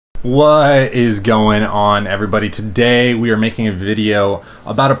What is going on, everybody? Today we are making a video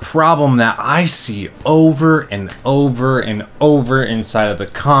about a problem that I see over and over and over inside of the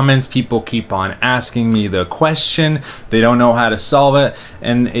comments. People keep on asking me the question, they don't know how to solve it,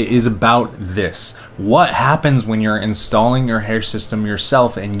 and it is about this. What happens when you're installing your hair system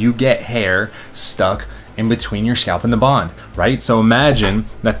yourself and you get hair stuck in between your scalp and the bond, right? So imagine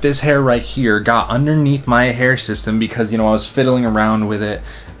that this hair right here got underneath my hair system because, I was fiddling around with it,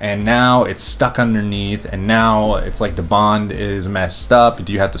 and now it's stuck underneath, and now it's like the bond is messed up.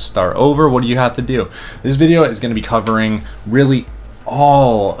 Do you have to start over? What do you have to do? This video is going to be covering really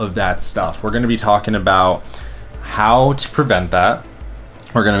all of that stuff. We're going to be talking about how to prevent that.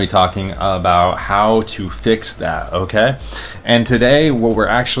 We're going to be talking about how to fix that, okay? And today what we're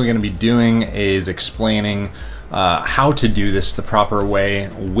actually going to be doing is explaining how to do this the proper way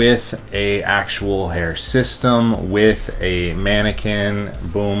with a actual hair system, with a mannequin,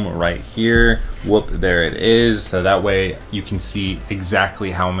 boom, right here, whoop, there it is. So that way you can see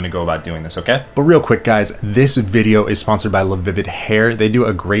exactly how I'm gonna go about doing this, okay? But real quick, guys, this video is sponsored by LaVivid Hair. They do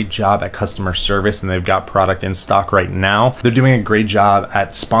a great job at customer service, and they've got product in stock right now. They're doing a great job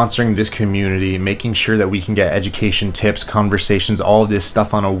at sponsoring this community, making sure that we can get education, tips, conversations, all of this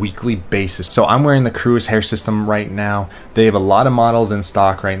stuff on a weekly basis. So I'm wearing the Crius hair system right now. They have a lot of models in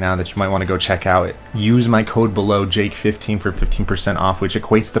stock right now that you might want to go check out. Use my code below, Jake15, for 15% off, which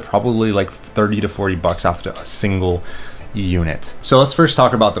equates to probably like 30 to 40 bucks off a single unit. So let's first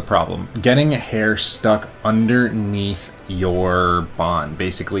talk about the problem. Getting hair stuck underneath your bond,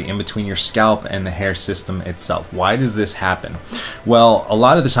 basically in between your scalp and the hair system itself. Why does this happen? Well, a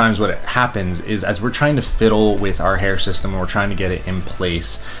lot of the times what happens is as we're trying to fiddle with our hair system and we're trying to get it in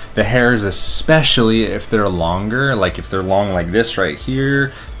place, the hairs, especially if they're longer, like if they're long like this right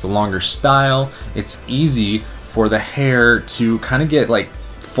here, it's a longer style, it's easy for the hair to kind of get like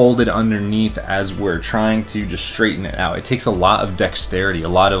folded underneath as we're trying to just straighten it out. It takes a lot of dexterity, a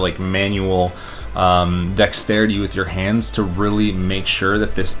lot of like manual dexterity with your hands to really make sure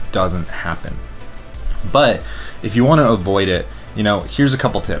that this doesn't happen. But if you want to avoid it, here's a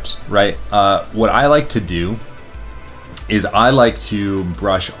couple tips, right? What I like to do is I like to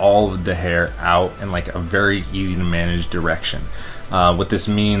brush all of the hair out in like a very easy to manage direction. What this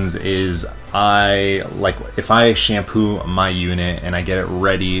means is if I shampoo my unit and I get it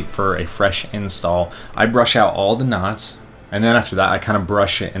ready for a fresh install, I brush out all the knots, and then after that I kind of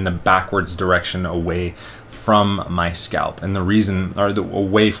brush it in the backwards direction away from my scalp, and the reason, or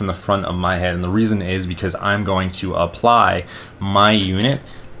away from the front of my head, and the reason is because I'm going to apply my unit.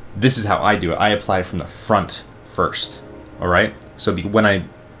 This is how I do it. I apply it from the front first, all right? So when I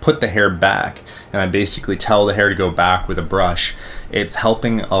put the hair back and I basically tell the hair to go back with a brush, it's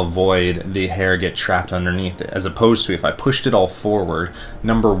helping avoid the hair get trapped underneath it, as opposed to if I pushed it all forward.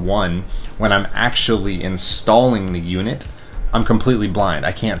 Number one, when I'm actually installing the unit, I'm completely blind.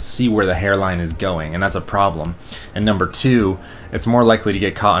 I can't see where the hairline is going, and that's a problem. And number two, it's more likely to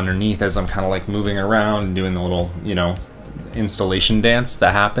get caught underneath as I'm kind of like moving around and doing the little, installation dance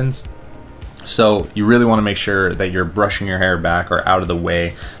that happens. So you really want to make sure that you're brushing your hair back or out of the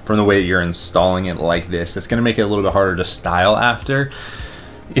way from the way that you're installing it like this. It's going to make it a little bit harder to style after,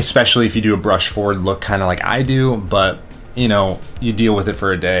 especially if you do a brush forward look kind of like I do, but you deal with it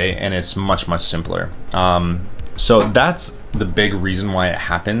for a day and it's much, much simpler. So that's the big reason why it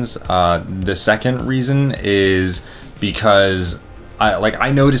happens. The second reason is because I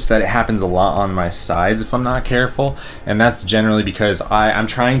noticed that it happens a lot on my sides if I'm not careful, and that's generally because I'm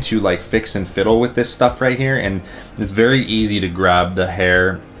trying to like fix and fiddle with this stuff right here, and it's very easy to grab the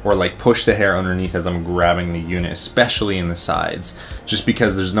hair or like push the hair underneath as I'm grabbing the unit, especially in the sides, just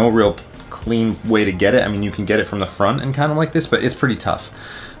because there's no real clean way to get it. I mean, you can get it from the front and kind of like this, but it's pretty tough.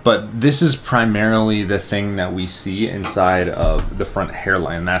 But this is primarily the thing that we see inside of the front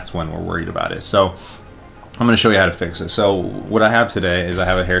hairline. That's when we're worried about it. So I'm going to show you how to fix it. So what I have today is I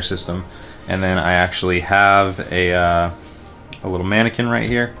have a hair system, and then I actually have a little mannequin right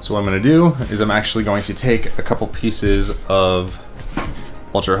here. So what I'm going to do is I'm actually going to take a couple pieces of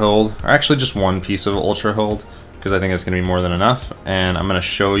Ultra Hold, or actually just one piece of Ultra Hold, because I think it's going to be more than enough, and I'm going to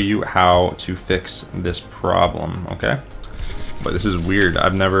show you how to fix this problem, okay? But this is weird.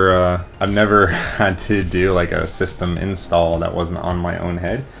 I've never had to do like a system install that wasn't on my own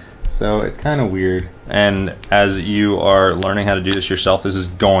head. So it's kind of weird. And as you are learning how to do this yourself, this is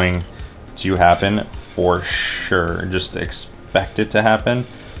going to happen for sure. Just expect it to happen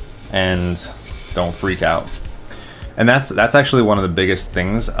and don't freak out. And that's actually one of the biggest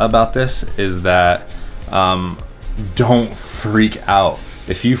things about this, is that don't freak out.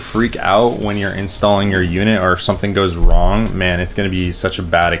 if you freak out when you're installing your unit or if something goes wrong, man, it's going to be such a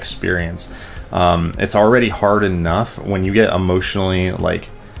bad experience. It's already hard enough when you get emotionally like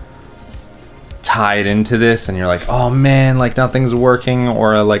tied into this and you're like, oh man, like nothing's working,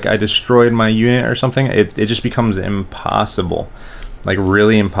 or like I destroyed my unit or something. It just becomes impossible, like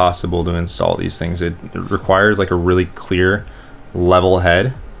really impossible to install these things. It requires like a really clear, level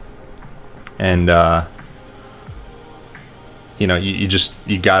head, and you know,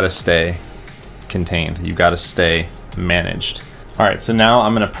 you gotta stay contained. You gotta stay managed. All right, so now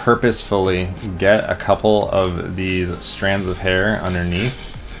I'm gonna purposefully get a couple of these strands of hair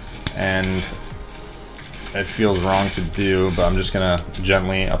underneath, and it feels wrong to do, but I'm just gonna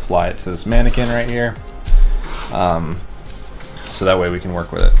gently apply it to this mannequin right here, so that way we can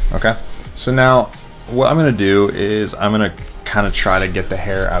work with it. Okay, so now what I'm gonna do is I'm gonna kind of try to get the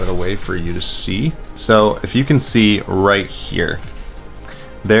hair out of the way for you to see. So if you can see right here,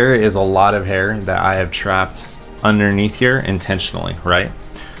 there is a lot of hair that I have trapped underneath here intentionally, right?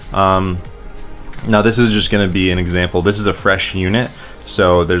 Now this is just going to be an example. This is a fresh unit,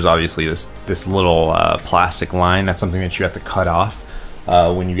 so there's obviously this little plastic line. That's something that you have to cut off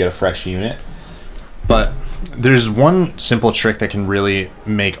when you get a fresh unit. But there's one simple trick that can really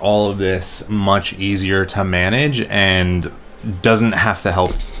make all of this much easier to manage and doesn't have to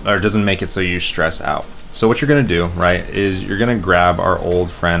help, or doesn't make it so you stress out. So what you're going to do, right, is you're going to grab our old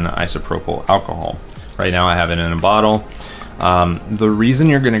friend isopropyl alcohol. Right now I have it in a bottle. The reason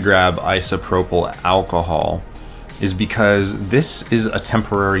you're going to grab isopropyl alcohol is because this is a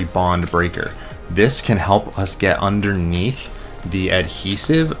temporary bond breaker. This can help us get underneath the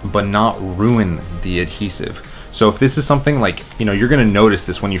adhesive but not ruin the adhesive. So if this is something like, you know, you're going to notice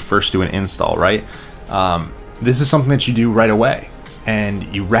this when you first do an install, right? This is something that you do right away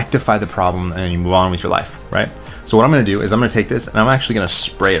and you rectify the problem and you move on with your life, right? So what I'm going to do is I'm going to take this and I'm actually going to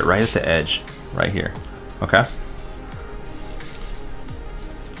spray it right at the edge right here. Okay.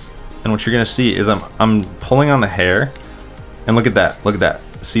 And what you're going to see is I'm pulling on the hair, and look at that. Look at that.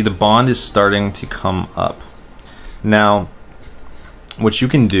 See, the bond is starting to come up. Now, what you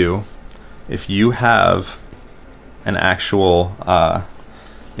can do if you have an actual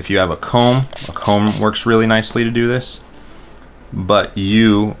if you have a comb works really nicely to do this, but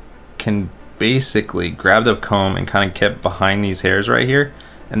you can basically grab the comb and kind of get behind these hairs right here,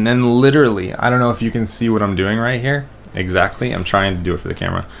 and then literally, I don't know if you can see what I'm doing right here exactly. I'm trying to do it for the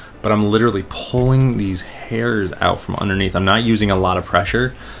camera, but I'm literally pulling these hairs out from underneath. I'm not using a lot of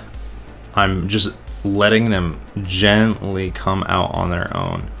pressure. I'm just letting them gently come out on their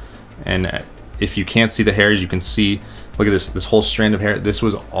own. And if you can't see the hairs, you can see, look at this whole strand of hair. This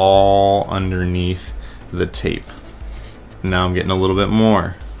was all underneath the tape. Now I'm getting a little bit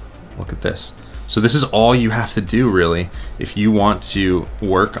more. Look at this. So this is all you have to do really if you want to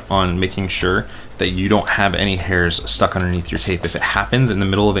work on making sure that you don't have any hairs stuck underneath your tape. If it happens in the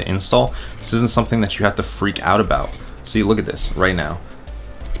middle of an install, this isn't something that you have to freak out about. See, look at this right now.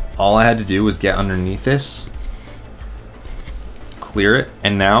 All I had to do was get underneath this, clear it,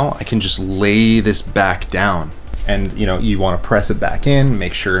 and now I can just lay this back down. And you know, you want to press it back in,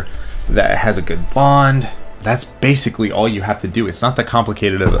 make sure that it has a good bond. That's basically all you have to do. It's not that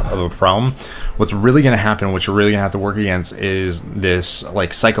complicated of a problem. What's really going to happen, what you're really going to have to work against, is this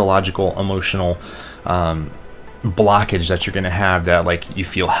like psychological, emotional blockage that you're going to have, that like you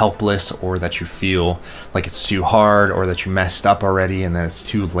feel helpless, or that you feel like it's too hard, or that you messed up already and then it's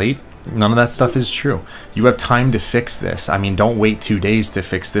too late. None of that stuff is true. You have time to fix this. I mean, don't wait 2 days to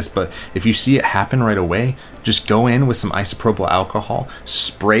fix this, but if you see it happen right away, just go in with some isopropyl alcohol,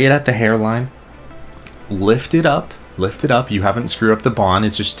 spray it at the hairline, lift it up. You haven't screwed up the bond,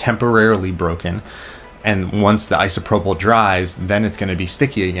 it's just temporarily broken. And once the isopropyl dries, then it's going to be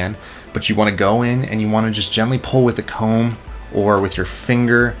sticky again. But you want to go in and you want to just gently pull with a comb or with your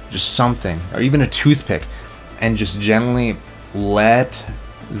finger, just something, or even a toothpick, and just gently let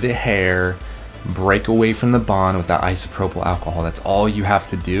the hair break away from the bond with that isopropyl alcohol. That's all you have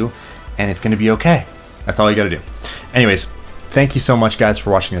to do, and it's going to be okay. That's all you got to do. Anyways, thank you so much, guys, for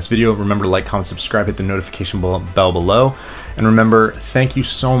watching this video. Remember to like, comment, subscribe, hit the notification bell below. And remember, thank you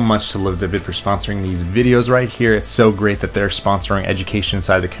so much to LaVivid for sponsoring these videos right here. It's so great that they're sponsoring education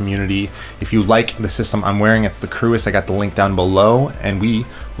inside the community. If you like the system I'm wearing, it's the Crius. I got the link down below, and we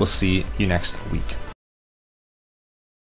will see you next week.